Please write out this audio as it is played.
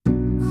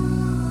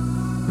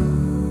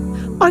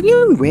Are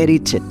you ready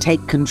to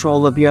take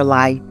control of your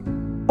life?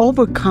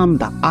 Overcome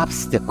the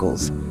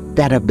obstacles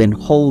that have been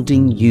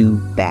holding you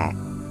back.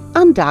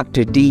 I'm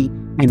Dr. D,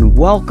 and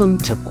welcome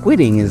to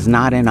Quitting is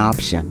Not an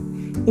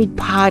Option, a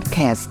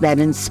podcast that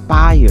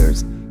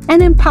inspires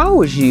and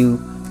empowers you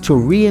to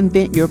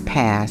reinvent your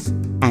past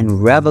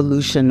and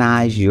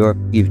revolutionize your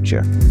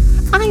future.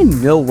 I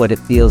know what it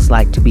feels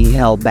like to be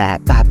held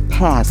back by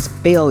past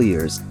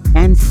failures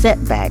and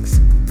setbacks,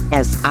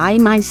 as I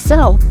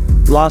myself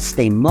lost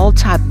a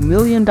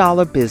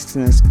multi-million-dollar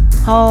business,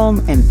 home,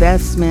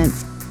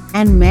 investments,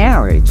 and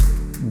marriage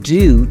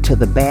due to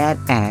the bad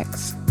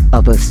acts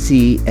of a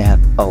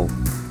CFO.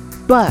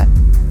 But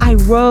I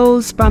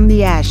rose from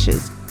the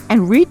ashes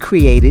and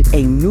recreated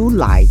a new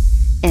life,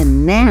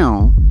 and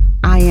now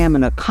I am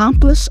an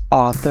accomplished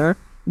author,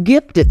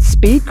 gifted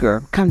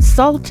speaker,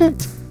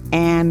 consultant,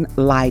 and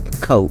life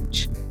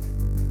coach.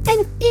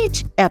 In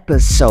each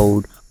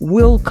episode,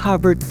 we'll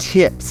cover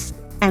tips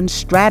and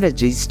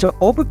strategies to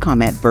overcome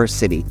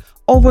adversity,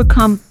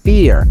 overcome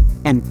fear,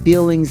 and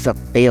feelings of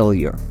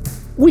failure.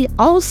 We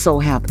also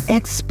have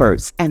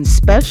experts and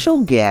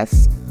special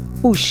guests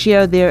who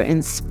share their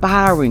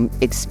inspiring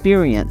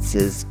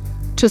experiences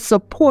to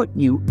support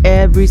you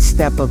every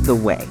step of the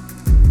way.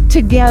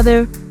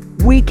 Together,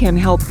 we can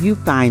help you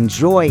find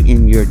joy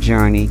in your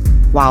journey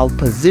while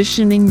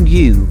positioning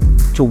you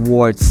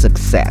towards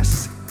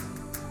success.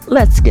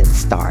 Let's get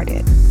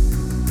started.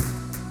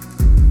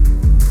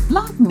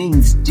 Love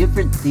means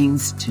different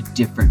things to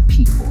different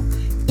people.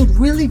 It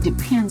really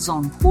depends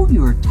on who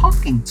you're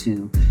talking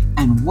to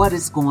and what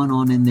is going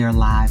on in their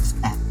lives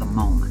at the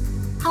moment.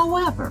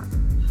 However,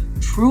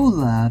 true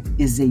love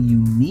is a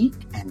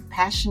unique and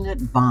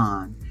passionate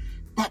bond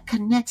that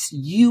connects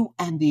you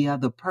and the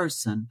other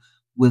person,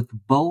 with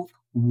both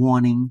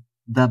wanting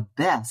the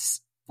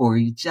best for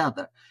each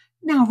other.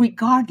 Now,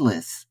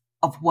 regardless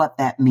of what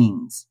that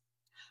means,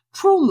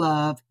 true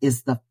love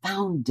is the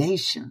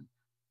foundation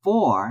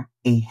for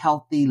a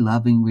healthy,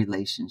 loving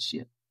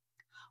relationship.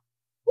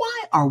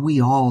 Why are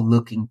we all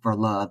looking for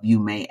love, you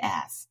may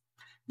ask?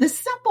 The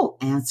simple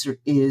answer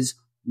is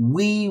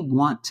we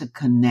want to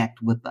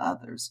connect with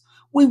others.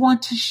 We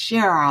want to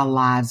share our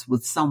lives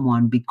with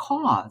someone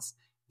because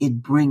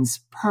it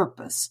brings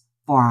purpose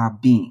for our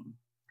being.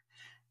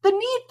 The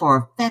need for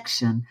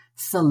affection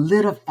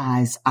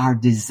solidifies our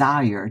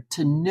desire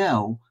to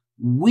know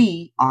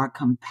we are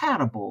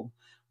compatible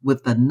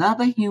with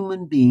another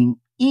human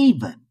being,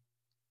 even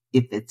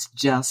if it's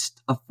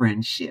just a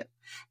friendship.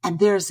 And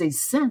there's a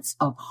sense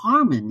of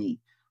harmony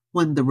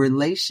when the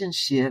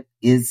relationship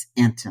is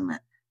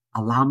intimate.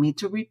 Allow me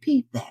to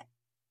repeat that.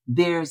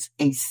 There's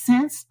a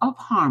sense of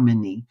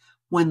harmony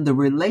when the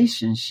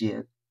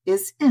relationship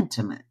is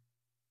intimate.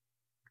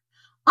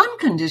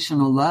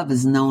 Unconditional love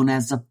is known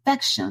as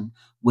affection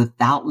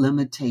without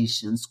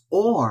limitations,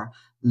 or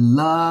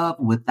love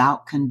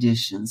without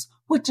conditions,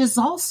 which is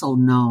also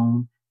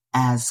known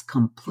as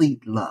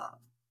complete love.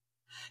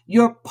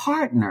 Your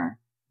partner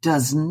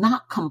does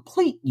not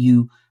complete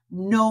you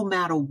no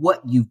matter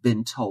what you've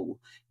been told.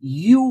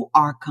 You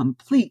are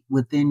complete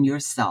within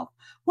yourself.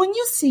 When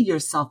you see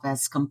yourself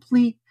as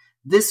complete,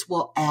 this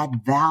will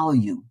add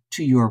value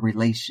to your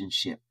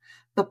relationship.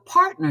 The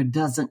partner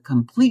doesn't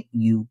complete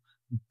you,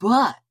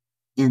 but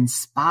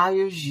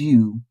inspires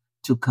you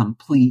to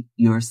complete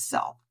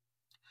yourself.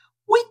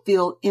 We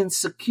feel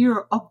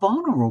insecure or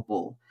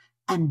vulnerable,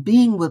 and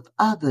being with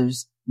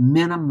others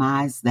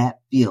minimize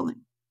that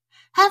feeling.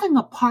 Having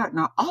a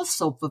partner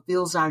also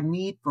fulfills our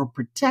need for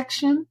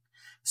protection,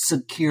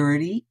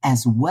 security,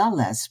 as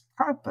well as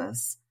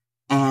purpose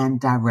and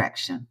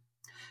direction.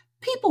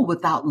 People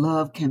without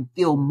love can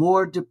feel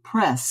more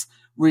depressed,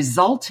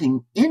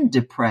 resulting in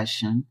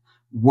depression,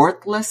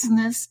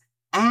 worthlessness,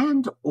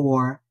 and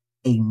or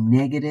a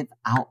negative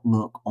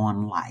outlook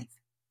on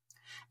life.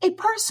 A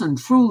person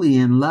truly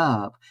in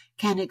love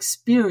can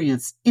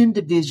experience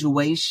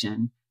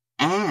individuation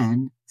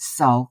and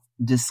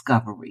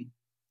self-discovery.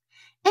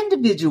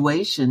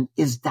 Individuation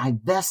is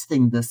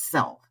divesting the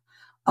self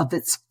of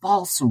its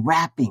false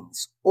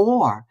wrappings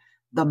or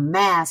the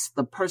mask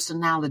the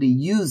personality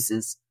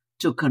uses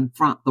to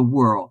confront the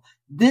world.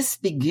 This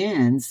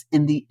begins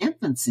in the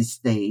infancy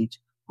stage,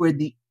 where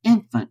the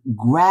infant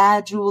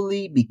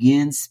gradually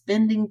begins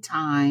spending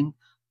time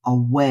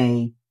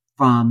away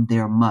from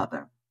their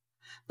mother.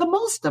 The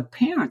most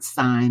apparent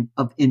sign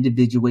of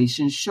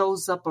individuation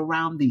shows up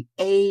around the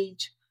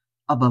age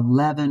of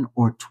 11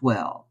 or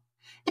 12.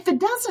 If it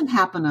doesn't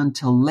happen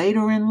until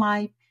later in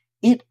life,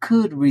 it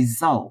could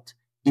result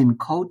in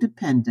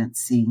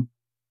codependency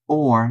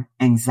or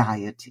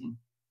anxiety.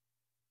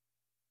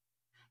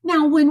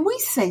 Now, when we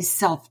say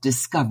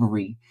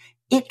self-discovery,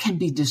 it can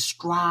be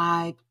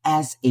described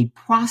as a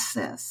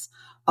process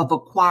of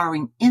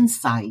acquiring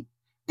insight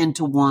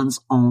into one's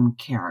own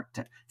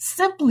character.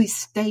 Simply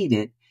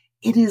stated,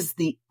 it is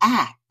the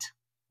act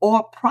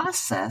or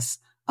process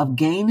of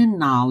gaining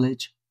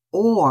knowledge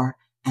or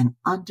an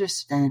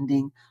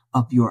understanding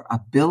of your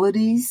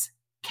abilities,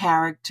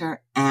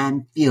 character,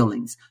 and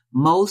feelings.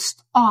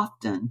 Most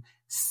often,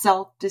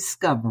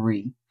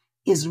 self-discovery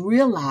is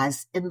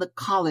realized in the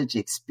college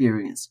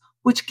experience,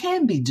 which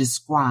can be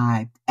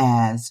described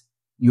as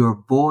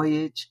your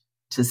voyage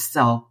to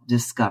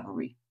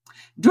self-discovery.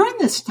 During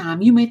this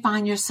time, you may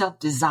find yourself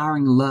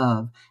desiring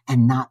love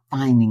and not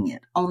finding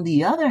it. On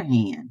the other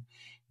hand,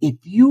 if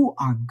you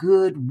are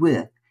good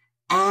with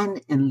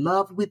and in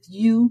love with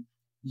you,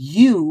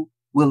 you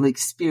will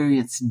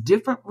experience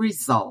different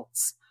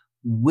results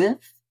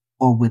with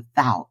or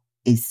without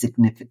a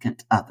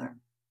significant other.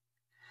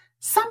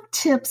 Some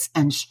tips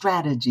and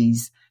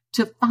strategies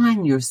to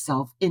find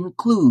yourself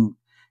include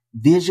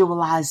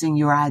visualizing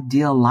your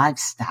ideal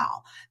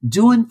lifestyle,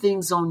 doing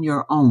things on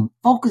your own,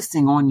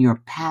 focusing on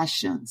your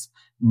passions,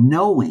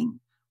 knowing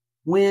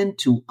when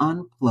to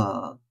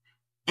unplug,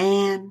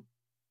 and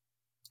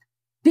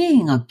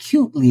being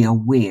acutely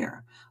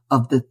aware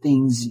of the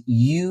things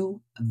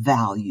you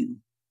value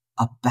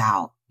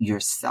about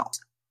yourself.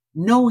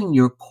 Knowing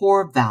your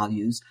core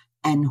values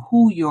and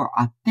who your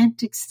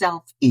authentic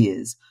self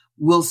is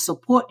will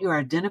support your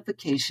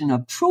identification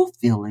of true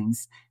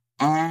feelings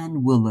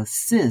and will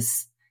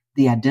assist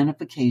the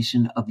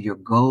identification of your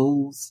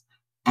goals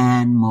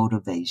and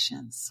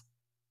motivations.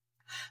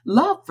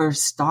 Love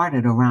first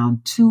started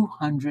around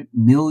 200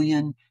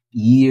 million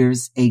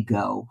years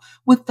ago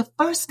with the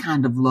first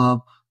kind of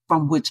love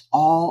from which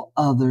all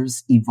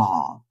others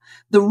evolved.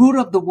 The root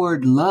of the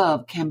word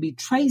love can be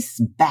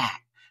traced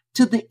back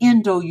to the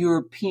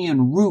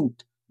Indo-European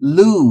root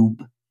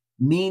lube,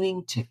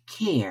 meaning to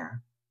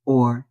care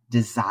or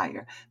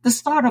desire. The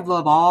start of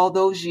love all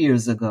those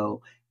years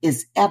ago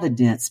is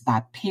evidenced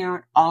by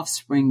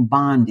parent-offspring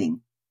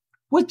bonding,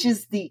 which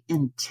is the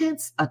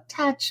intense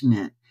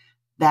attachment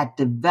that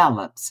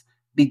develops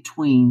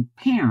between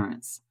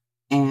parents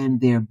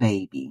and their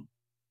baby.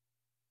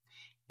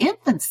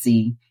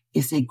 Infancy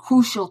is a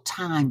crucial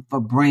time for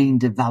brain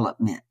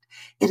development.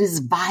 It is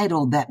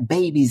vital that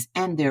babies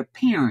and their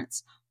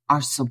parents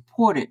are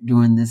supported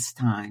during this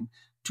time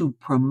to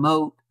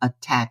promote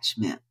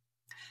attachment.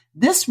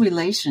 This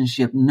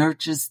relationship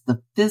nurtures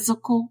the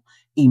physical,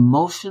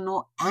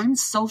 emotional, and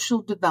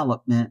social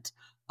development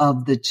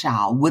of the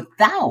child.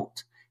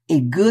 Without a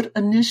good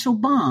initial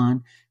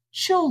bond,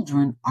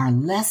 children are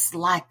less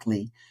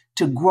likely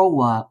to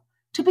grow up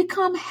to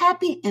become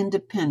happy,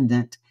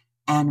 independent,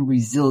 and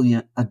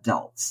resilient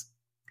adults.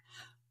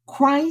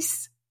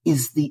 Christ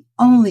is the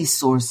only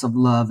source of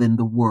love in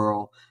the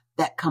world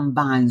that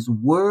combines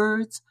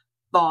words,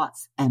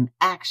 thoughts, and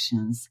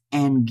actions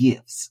and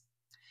gifts.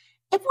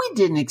 If we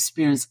didn't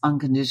experience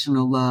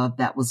unconditional love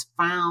that was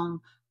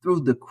found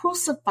through the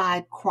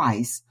crucified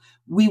Christ,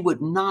 we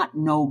would not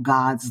know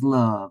God's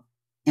love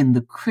in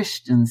the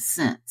Christian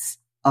sense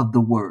of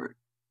the word.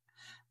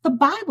 The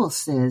Bible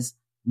says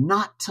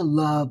not to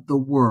love the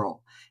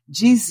world.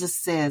 Jesus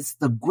says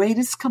the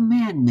greatest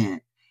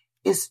commandment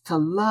is to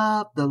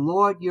love the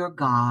Lord your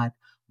God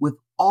with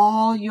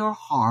all your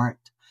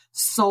heart,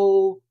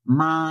 soul,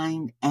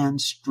 mind, and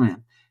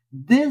strength.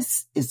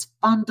 This is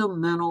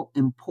fundamental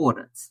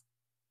importance.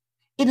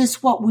 It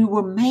is what we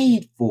were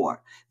made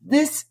for.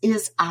 This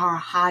is our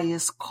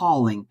highest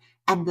calling.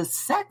 And the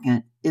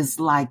second is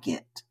like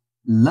it.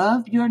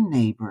 Love your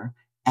neighbor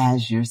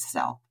as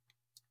yourself.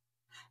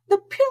 The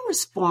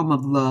purest form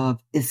of love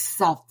is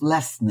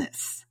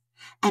selflessness.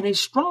 And a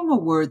stronger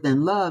word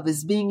than love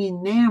is being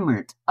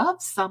enamored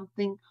of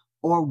something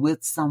or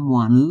with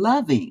someone.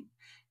 Loving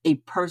a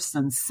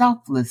person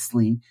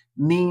selflessly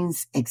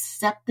means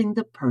accepting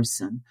the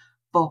person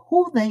for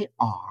who they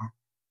are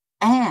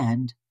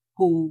and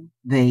who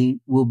they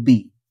will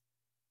be.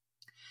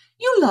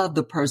 You love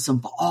the person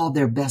for all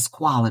their best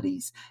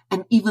qualities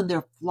and even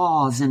their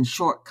flaws and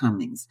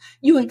shortcomings.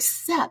 You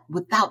accept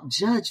without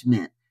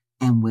judgment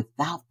and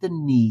without the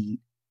need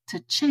to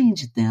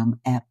change them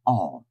at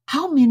all.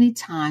 How many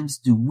times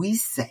do we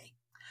say,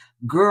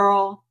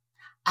 "Girl,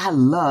 I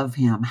love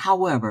him.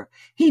 However,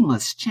 he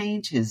must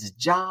change his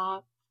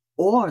job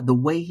or the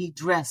way he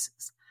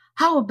dresses.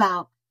 How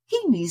about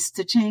he needs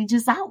to change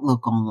his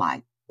outlook on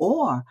life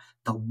or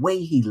the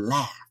way he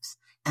laughs,"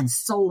 and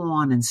so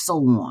on and so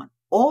on.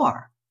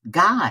 Or,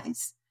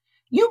 guys,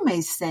 you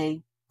may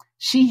say,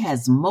 "She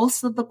has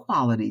most of the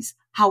qualities.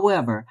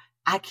 However,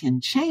 I can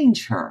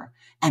change her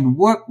and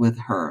work with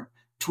her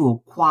to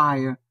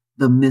acquire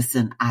the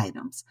missing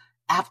items.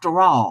 After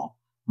all,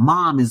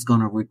 Mom is going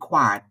to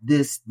require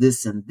this,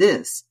 and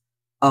this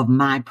of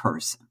my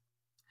person."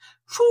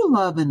 True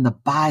love in the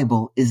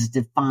Bible is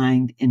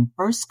defined in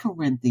 1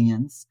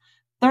 Corinthians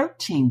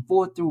 13,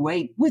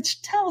 4-8,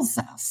 which tells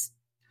us,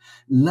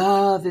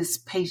 "Love is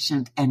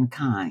patient and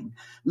kind.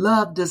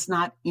 Love does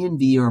not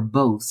envy or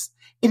boast.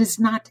 It is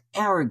not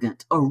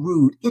arrogant or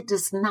rude. It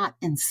does not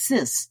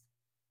insist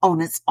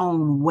on its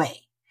own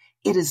way.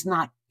 It is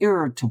not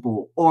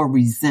irritable or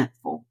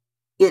resentful.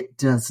 It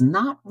does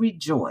not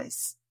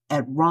rejoice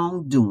at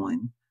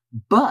wrongdoing,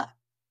 but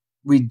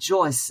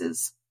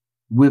rejoices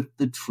with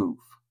the truth."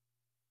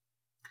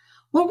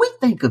 When we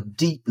think of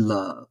deep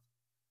love,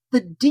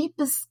 the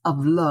deepest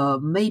of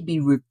love may be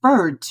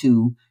referred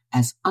to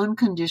as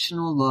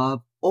unconditional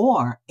love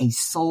or a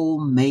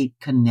soulmate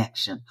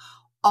connection,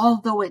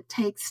 Although it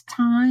takes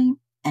time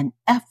and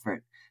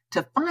effort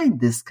to find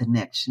this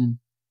connection,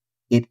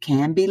 it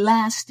can be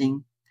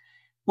lasting.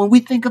 When we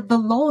think of the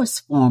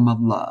lowest form of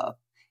love,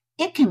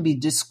 it can be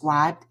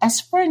described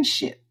as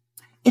friendship.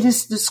 It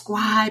is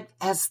described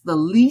as the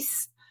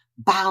least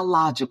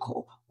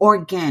biological,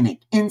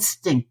 organic,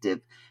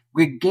 instinctive,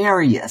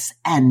 gregarious,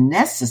 and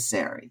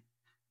necessary,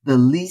 the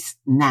least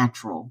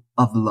natural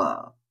of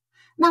love.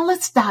 Now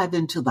let's dive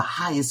into the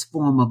highest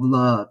form of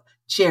love,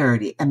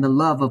 charity, and the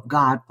love of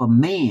God for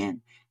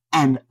man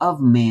and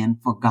of man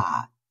for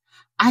God.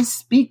 I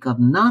speak of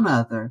none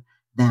other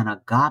than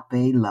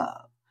agape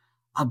love.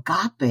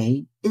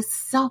 Agape is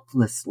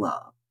selfless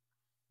love.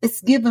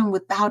 It's given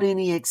without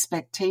any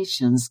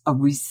expectations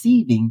of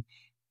receiving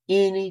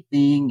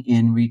anything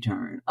in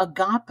return.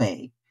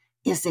 Agape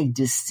is a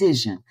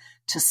decision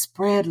to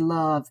spread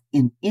love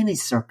in any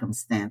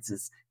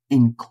circumstances,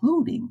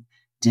 including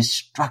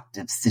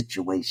destructive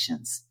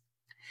situations.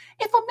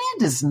 If a man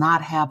does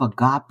not have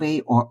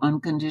agape or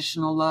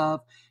unconditional love,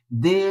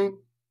 then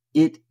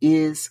it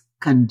is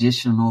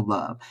conditional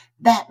love.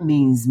 That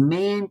means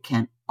man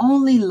can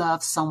only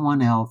love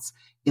someone else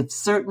if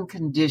certain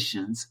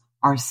conditions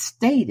are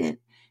stated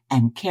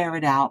and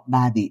carried out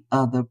by the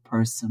other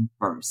person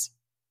first.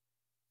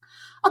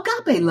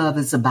 Agape love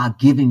is about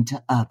giving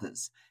to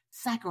others,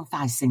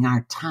 sacrificing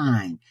our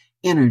time,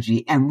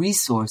 energy, and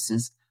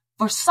resources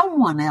for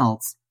someone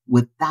else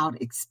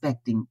without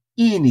expecting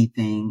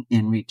anything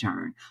in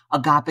return.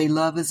 Agape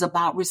love is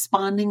about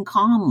responding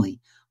calmly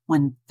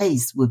when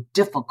faced with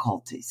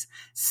difficulties,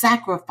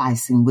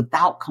 sacrificing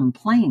without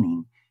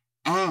complaining,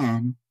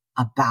 and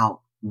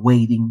about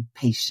waiting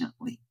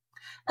patiently.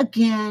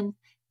 Again,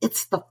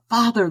 it's the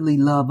fatherly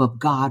love of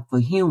God for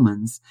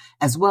humans,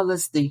 as well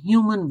as the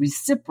human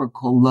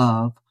reciprocal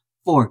love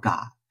for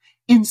God.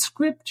 In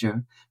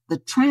Scripture, the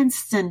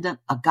transcendent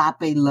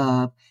agape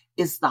love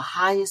is the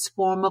highest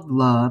form of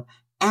love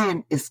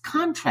and is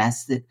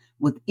contrasted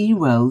with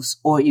eros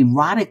or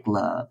erotic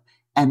love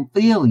and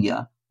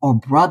philia or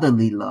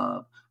brotherly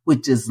love,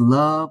 which is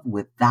love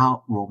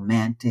without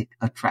romantic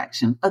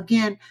attraction.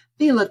 Again,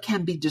 philia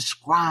can be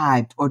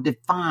described or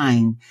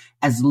defined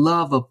as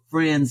love of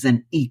friends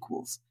and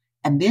equals.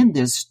 And then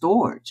there's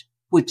storge,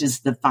 which is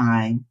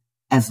defined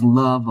as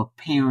love of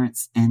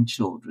parents and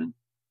children.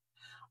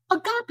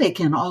 Agape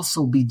can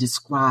also be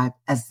described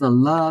as the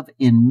love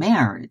in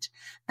marriage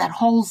that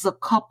holds a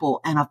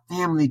couple and a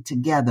family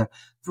together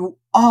through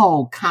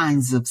all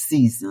kinds of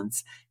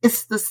seasons.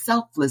 It's the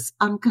selfless,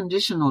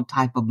 unconditional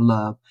type of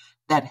love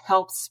that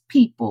helps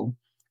people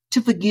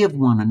to forgive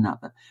one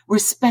another,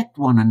 respect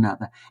one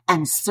another,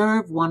 and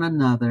serve one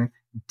another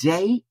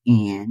day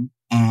in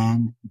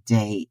and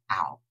day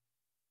out.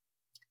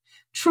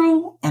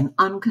 True and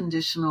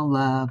unconditional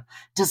love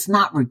does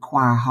not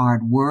require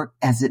hard work,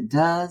 as it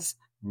does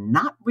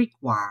not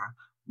require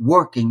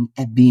working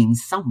at being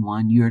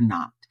someone you're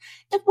not.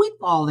 If we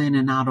fall in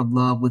and out of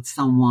love with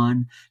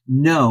someone,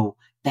 know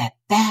that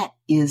that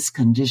is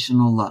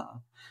conditional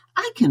love.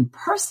 I can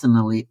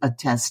personally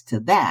attest to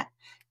that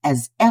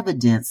as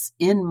evidence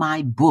in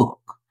my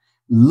book,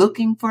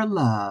 Looking for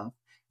Love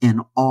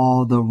in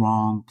All the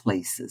Wrong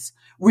Places.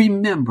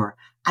 Remember,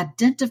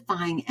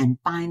 identifying and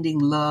finding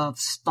love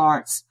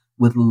starts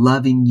with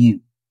loving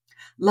you.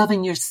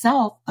 Loving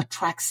yourself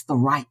attracts the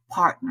right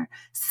partner.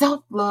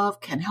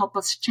 Self-love can help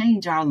us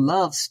change our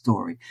love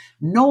story,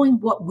 knowing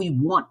what we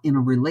want in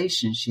a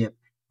relationship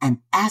and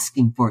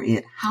asking for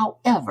it.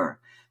 However,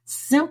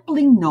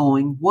 simply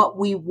knowing what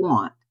we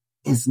want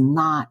is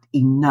not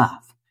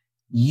enough.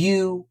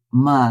 You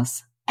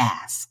must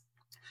ask.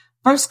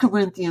 1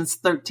 Corinthians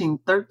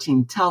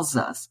 13:13 tells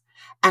us,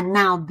 and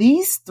now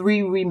these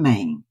three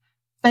remain,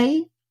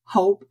 faith,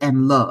 hope,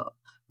 and love.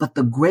 But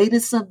the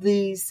greatest of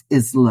these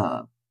is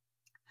love.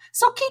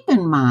 So keep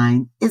in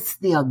mind, it's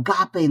the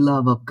agape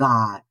love of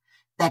God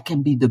that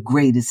can be the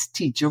greatest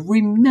teacher.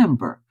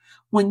 Remember,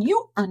 when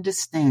you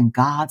understand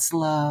God's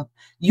love,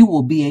 you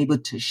will be able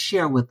to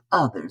share with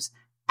others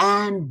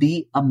and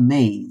be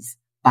amazed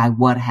by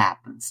what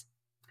happens.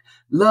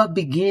 Love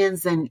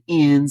begins and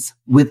ends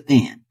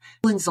within.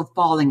 Feelings of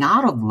falling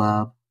out of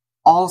love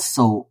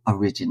also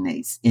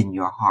originates in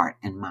your heart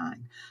and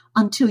mind.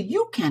 Until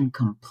you can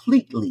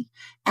completely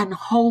and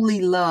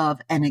wholly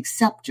love and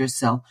accept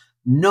yourself,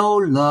 no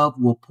love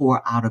will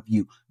pour out of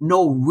you.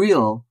 No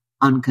real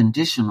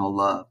unconditional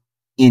love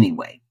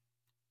anyway.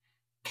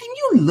 Can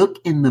you look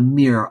in the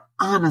mirror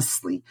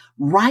honestly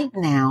right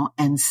now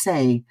and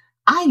say,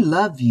 I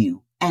love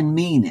you, and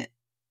mean it?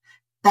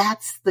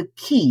 That's the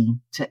key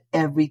to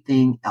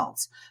everything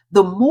else.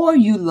 The more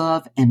you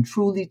love and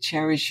truly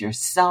cherish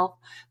yourself,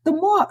 the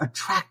more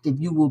attractive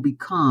you will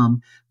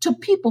become to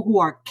people who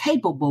are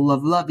capable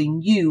of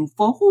loving you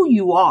for who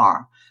you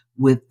are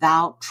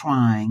without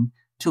trying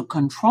to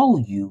control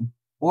you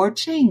or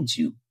change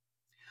you.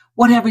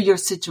 Whatever your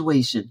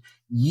situation,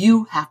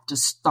 you have to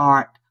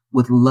start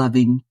with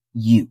loving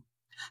you.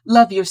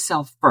 Love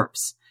yourself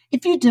first.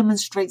 If you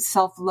demonstrate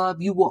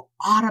self-love, you will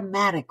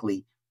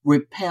automatically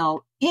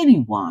repel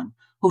anyone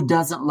who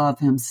doesn't love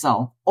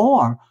himself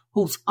or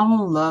whose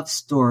own love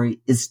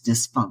story is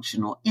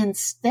dysfunctional.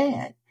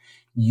 Instead,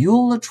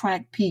 you'll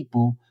attract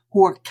people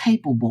who are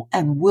capable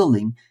and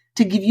willing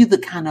to give you the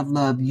kind of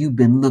love you've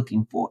been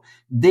looking for.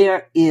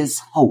 There is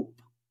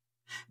hope.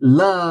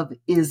 Love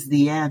is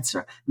the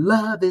answer.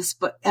 Love is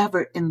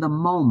forever in the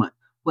moment,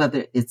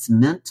 whether it's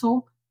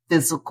mental,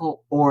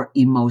 physical, or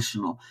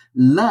emotional.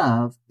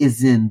 Love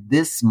is in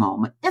this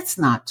moment. It's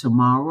not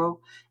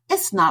tomorrow.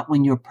 It's not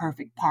when your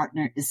perfect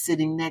partner is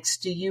sitting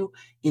next to you.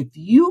 If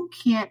you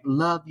can't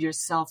love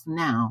yourself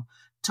now,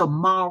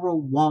 tomorrow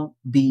won't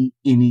be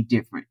any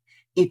different.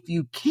 If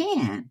you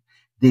can,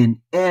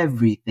 then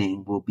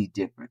everything will be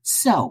different.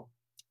 So,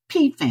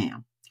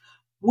 P-Fam,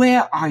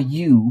 where are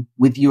you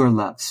with your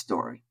love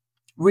story?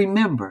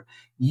 Remember,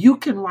 you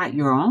can write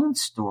your own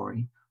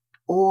story,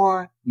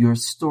 or your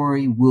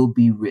story will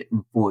be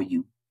written for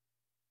you.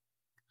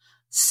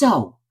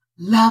 So,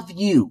 love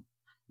you,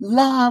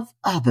 love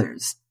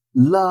others,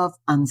 love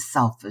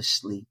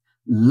unselfishly,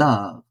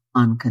 love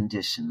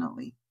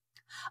unconditionally.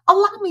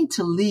 Allow me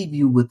to leave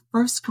you with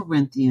 1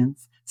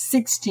 Corinthians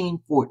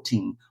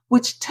 16:14,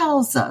 which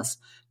tells us,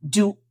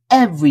 do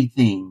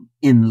everything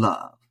in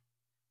love.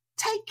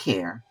 Take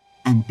care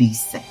and be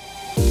safe.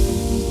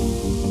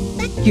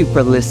 Thank you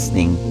for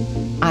listening.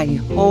 I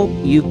hope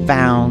you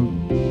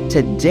found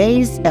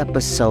today's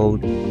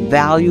episode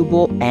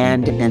valuable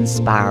and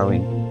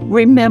inspiring.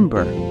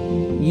 Remember,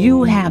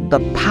 you have the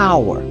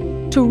power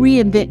to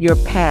reinvent your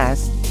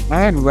past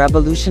and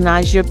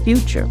revolutionize your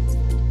future.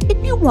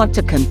 If you want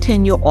to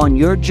continue on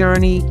your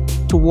journey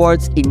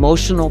towards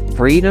emotional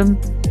freedom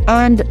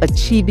and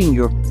achieving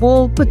your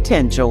full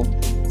potential,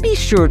 be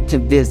sure to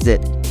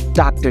visit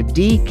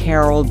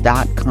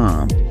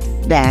drdcarroll.com.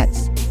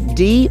 That's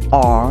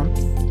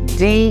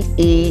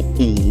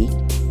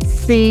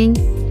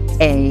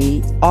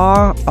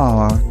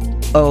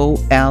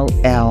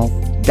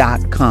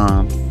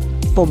DRDECARROLL.com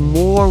for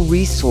more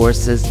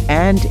resources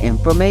and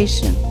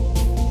information.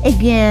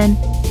 Again,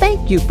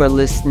 thank you for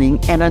listening,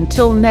 and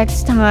until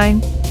next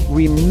time,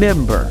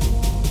 remember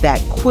that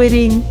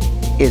quitting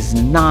is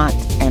not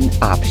an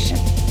option.